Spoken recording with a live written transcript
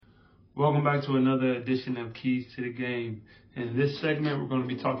Welcome back to another edition of Keys to the Game. In this segment, we're going to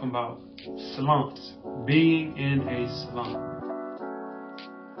be talking about slumps, being in a slump.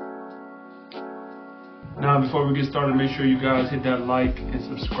 Now, before we get started, make sure you guys hit that like and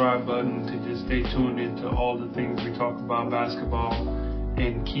subscribe button to just stay tuned into all the things we talk about basketball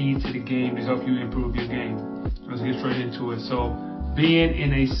and keys to the game to help you improve your game. Let's get straight into it. So, being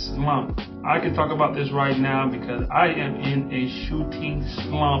in a slump. I can talk about this right now because I am in a shooting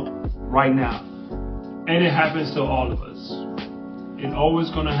slump right now. And it happens to all of us. It's always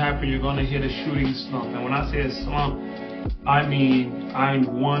going to happen. You're going to hit a shooting slump. And when I say a slump, I mean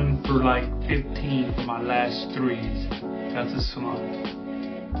I'm 1 for like 15 for my last threes. That's a slump.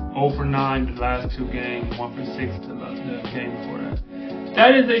 0 for 9 the last 2 games, 1 for 6 the game before that.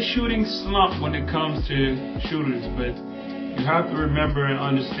 That is a shooting slump when it comes to shooters, but you have to remember and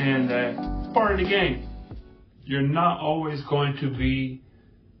understand that it's part of the game. You're not always going to be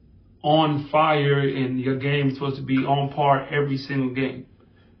on fire and your game is supposed to be on par every single game.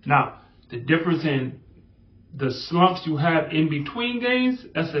 Now, the difference in the slumps you have in between games,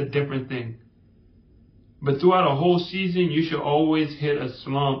 that's a different thing. But throughout a whole season, you should always hit a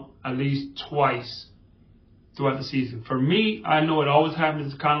slump at least twice throughout the season. For me, I know it always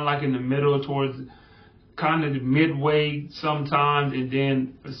happens kind of like in the middle towards kind of the midway sometimes, and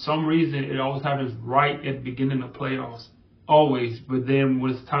then for some reason it always happens right at the beginning of playoffs. Always. But then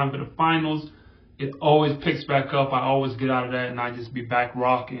when it's time for the finals, it always picks back up. I always get out of that and I just be back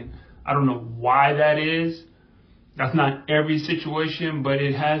rocking. I don't know why that is. That's not every situation, but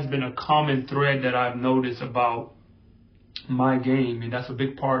it has been a common thread that I've noticed about my game. And that's a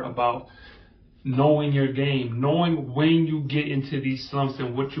big part about knowing your game, knowing when you get into these slumps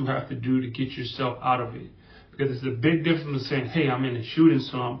and what you have to do to get yourself out of it. Because it's a big difference saying, hey, I'm in a shooting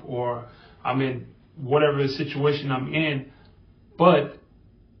slump or I'm in whatever situation I'm in, but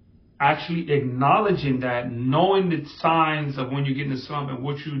actually acknowledging that, knowing the signs of when you get in a slump and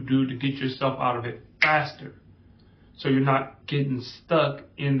what you do to get yourself out of it faster. So you're not getting stuck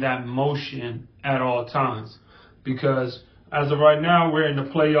in that motion at all times. Because as of right now, we're in the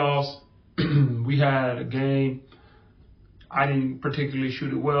playoffs. We had a game. I didn't particularly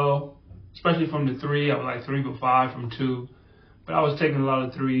shoot it well, especially from the 3. I was like 3 for 5 from 2. But I was taking a lot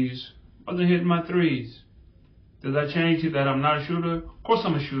of threes. I wasn't hitting my threes. Does that change it that I'm not a shooter? Of course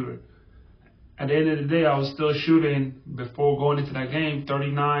I'm a shooter. At the end of the day, I was still shooting before going into that game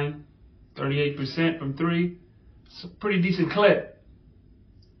 39, 38% from 3. It's a pretty decent clip,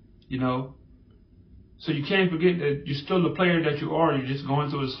 you know. So you can't forget that you're still the player that you are. You're just going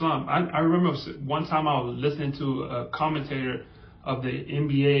through a slump. I remember one time I was listening to a commentator of the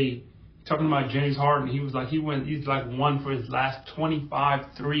NBA talking about James Harden. He was like, he's like 1 for his last 25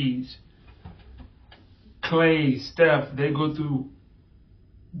 threes. Clay, Steph, they go through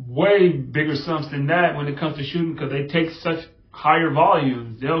way bigger slumps than that when it comes to shooting because they take such higher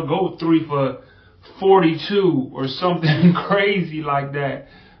volumes. They'll go 3 for 42 or something crazy like that.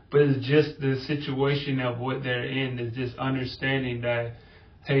 But it's just the situation of what they're in is just understanding that,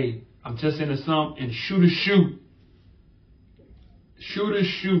 hey, I'm just in a slump and shoot.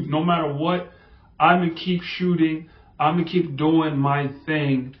 Shoot. No matter what, I'm going to keep shooting. I'm going to keep doing my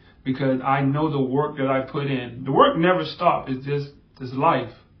thing because I know the work that I put in. The work never stops. It's just this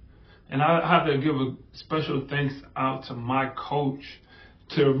life. And I have to give a special thanks out to my coach,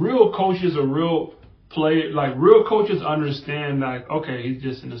 to real coaches or real players. Like real coaches understand like, okay, he's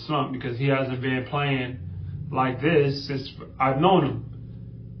just in a slump because he hasn't been playing like this since I've known him.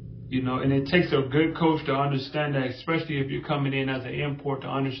 You know, and it takes a good coach to understand that, especially if you're coming in as an import, to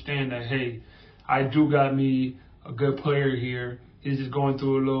understand that, hey, I do got me a good player here. He's just going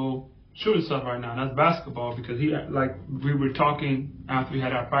through a little shooting stuff right now. That's basketball because like we were talking after we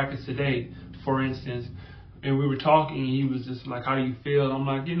had our practice today, for instance, and we were talking. He was just like, how do you feel? I'm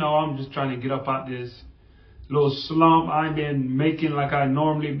like, I'm just trying to get up out this little slump I've been making like I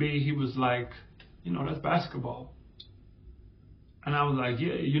normally be. He was like, that's basketball. And I was like,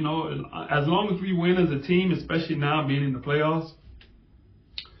 yeah, as long as we win as a team, especially now being in the playoffs,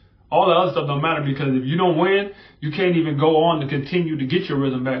 all the other stuff don't matter because if you don't win, you can't even go on to continue to get your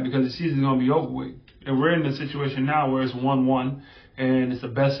rhythm back because the season's going to be over with. And we're in a situation now where it's 1-1 and it's a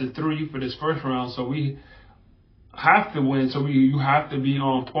best of 3 for this first round. So we have to win. So you have to be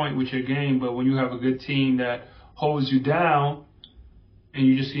on point with your game. But when you have a good team that holds you down and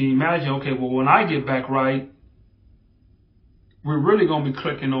you just can imagine, okay, well, when I get back right, we're really going to be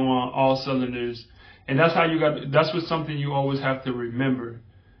clicking on all cylinders. And that's what something you always have to remember.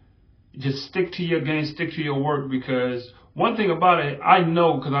 Just stick to your game, stick to your work, because one thing about it, I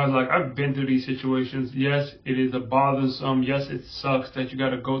know, because I was like, I've been through these situations. Yes, it is a bothersome. Yes, it sucks that you got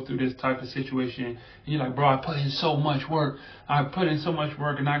to go through this type of situation. And you're like, bro, I put in so much work. I put in so much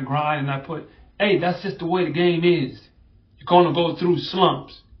work and I grind and I put, hey, that's just the way the game is. You're going to go through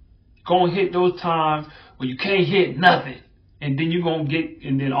slumps. You're going to hit those times where you can't hit nothing. And then you're going to get,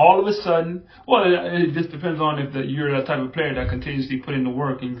 and then all of a sudden, well, it just depends on if you're that type of player that continuously put in the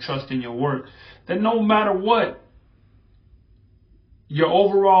work and you trust in your work. That no matter what, your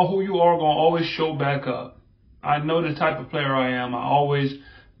overall who you are going to always show back up. I know the type of player I am. I always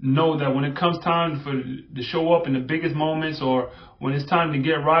know that when it comes time to show up in the biggest moments or when it's time to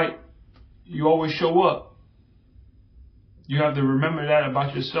get right, you always show up. You have to remember that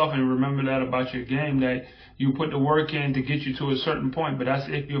about yourself and remember that about your game, that you put the work in to get you to a certain point, but that's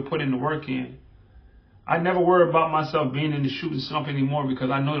if you're putting the work in. I never worry about myself being in the shooting slump anymore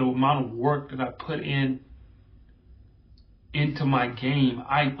because I know the amount of work that I put into my game.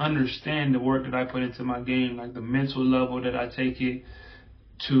 I understand the work that I put into my game, like the mental level that I take it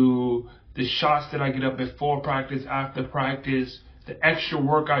to, the shots that I get up before practice, after practice, the extra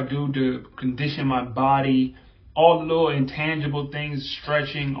work I do to condition my body, all the little intangible things,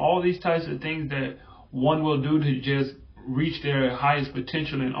 stretching, all these types of things that one will do to just reach their highest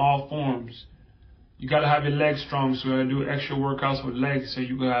potential in all forms. You got to have your legs strong, so I do extra workouts with legs so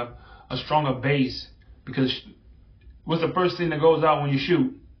you can have a stronger base. Because what's the first thing that goes out when you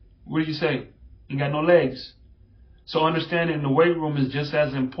shoot? What do you say? You got no legs. So understanding the weight room is just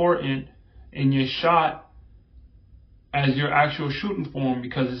as important in your shot as your actual shooting form,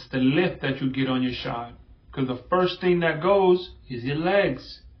 because it's the lift that you get on your shot. Because the first thing that goes is your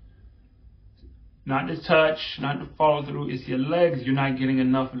legs. Not the touch, not the follow through, it's your legs. You're not getting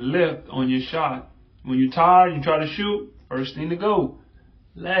enough lift on your shot. When you're tired, you try to shoot, first thing to go,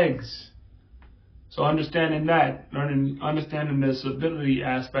 legs. So understanding that, understanding the stability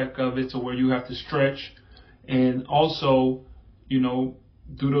aspect of it, to where you have to stretch and also, do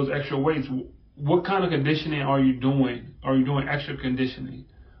those extra weights. What kind of conditioning are you doing? Are you doing extra conditioning?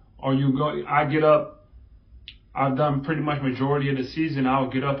 Are you going? I get up. I've done pretty much majority of the season. I'll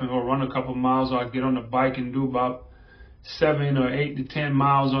get up and go run a couple miles, or I'll get on the bike and do about 7 or 8 to 10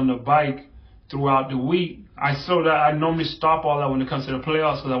 miles on the bike throughout the week. I normally stop all that when it comes to the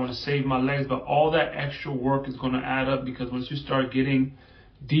playoffs because I want to save my legs, but all that extra work is going to add up, because once you start getting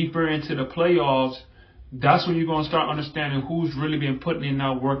deeper into the playoffs, that's when you're going to start understanding who's really been putting in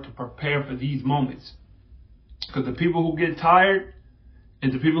that work to prepare for these moments. Because the people who get tired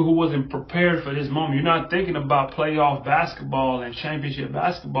is the people who wasn't prepared for this moment. You're not thinking about playoff basketball and championship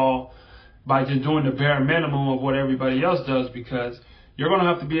basketball by just doing the bare minimum of what everybody else does, because you're going to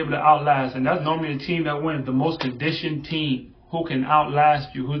have to be able to outlast. And that's normally the team that wins, the most conditioned team, who can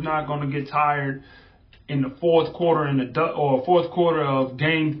outlast you, who's not going to get tired in the fourth quarter fourth quarter of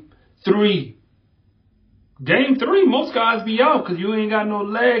game 3. Game 3, most guys be out because you ain't got no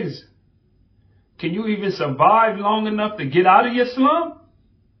legs. Can you even survive long enough to get out of your slump?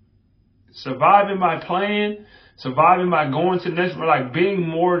 Surviving by playing, surviving by going to the next, like being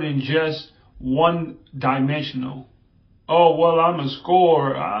more than just one dimensional. Oh, well, I'm a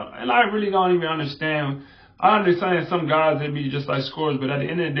scorer. And I really don't even understand. I understand some guys, they be just like scorers, but at the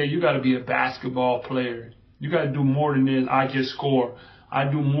end of the day, you got to be a basketball player. You got to do more than this. I just score. I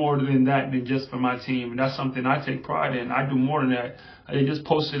do more than that than just for my team. And that's something I take pride in. I do more than that. They just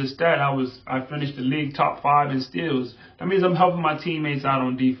posted a stat. I finished the league top 5 in steals. That means I'm helping my teammates out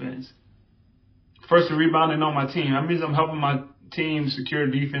on defense. First in rebounding on my team. That means I'm helping my team secure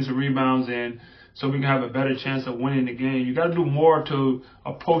defensive rebounds, and so we can have a better chance of winning the game. You got to do more to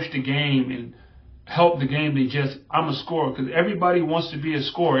approach the game and help the game than just I'm a scorer, because everybody wants to be a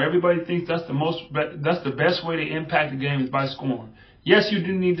scorer. Everybody thinks that's the best way to impact the game is by scoring. Yes, you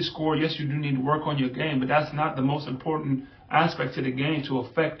do need to score. Yes, you do need to work on your game, but that's not the most important aspect to the game to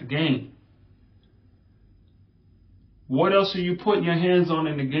affect the game. What else are you putting your hands on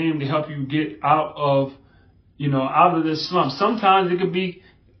in the game to help you get out of this slump? Sometimes it could be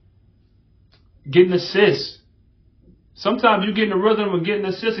getting assists. Sometimes you get in the rhythm of getting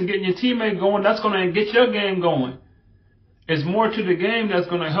assists and getting your teammate going. That's going to get your game going. It's more to the game that's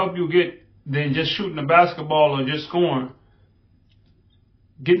going to help you get than just shooting a basketball or just scoring.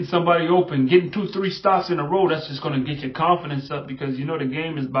 Getting somebody open, getting 2-3 stops in a row, that's just going to get your confidence up, because the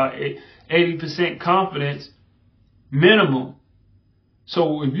game is about 80% confidence minimum.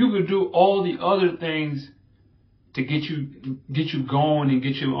 So if you could do all the other things to get you going and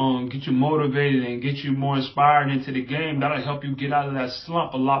get you motivated and get you more inspired into the game, that'll help you get out of that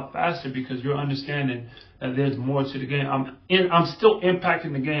slump a lot faster, because you're understanding that there's more to the game. I'm still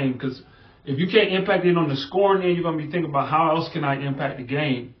impacting the game, because if you can't impact it on the scoring end, you're going to be thinking about how else can I impact the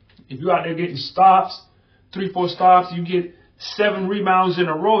game. If you're out there getting stops, 3-4 stops, you get 7 rebounds in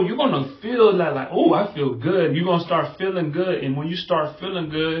a row, you're going to feel that like, oh, I feel good. You're going to start feeling good. And when you start feeling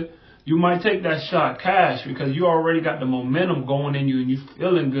good, you might take that shot cash because you already got the momentum going in you and you're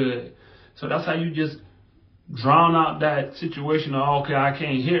feeling good. So that's how you just drown out that situation of, okay, I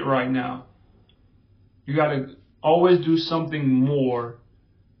can't hit right now. You got to always do something more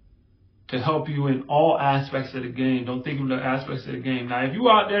to help you in all aspects of the game. Don't think of the aspects of the game. Now, if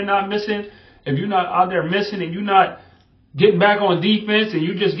you're out there not missing, if you're not out there missing and you're not getting back on defense and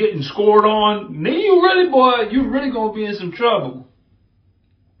you're just getting scored on, then you're really going to be in some trouble.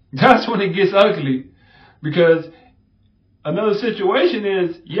 That's when it gets ugly. Because another situation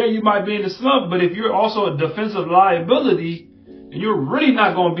is, yeah, you might be in a slump, but if you're also a defensive liability, then you're really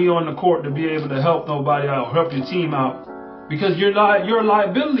not going to be on the court to be able to help nobody out or help your team out. Because you're a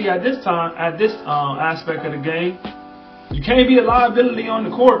liability at this time, at this aspect of the game. You can't be a liability on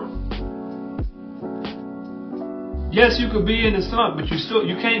the court. Yes, you could be in the slump, but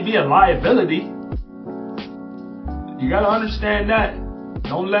you can't be a liability. You got to understand that.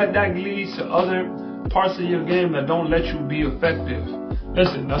 Don't let that lead to other parts of your game that don't let you be effective.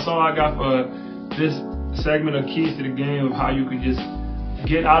 Listen, that's all I got for this segment of Keys to the Game of how you can just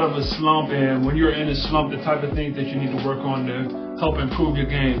get out of a slump, and when you're in a slump, the type of things that you need to work on to help improve your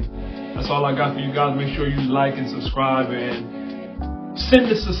game. That's all I got for you guys. Make sure you like and subscribe and send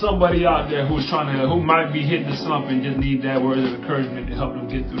this to somebody out there who might be hitting the slump and just need that word of encouragement to help them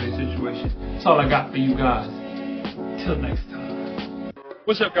get through their situation. That's all I got for you guys. Till next time.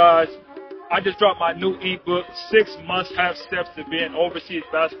 What's up, guys? I just dropped my new ebook, 6 Must-Have Steps to Be an Overseas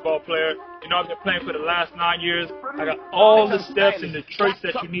Basketball Player. You know, I've been playing for the last 9 years. I got all the steps and the traits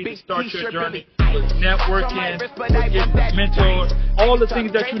that you need to start your journey with networking, with getting mentored, all the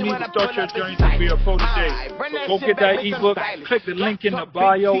things that you need to start your journey to be a protege. So go get that ebook, click the link in the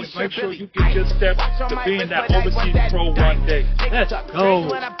bio, and make sure you get your steps to being that overseas pro one day. Let's go.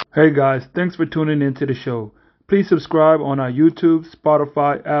 Hey guys, thanks for tuning into the show. Please subscribe on our YouTube,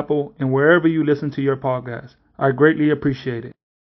 Spotify, Apple, and wherever you listen to your podcast. I greatly appreciate it.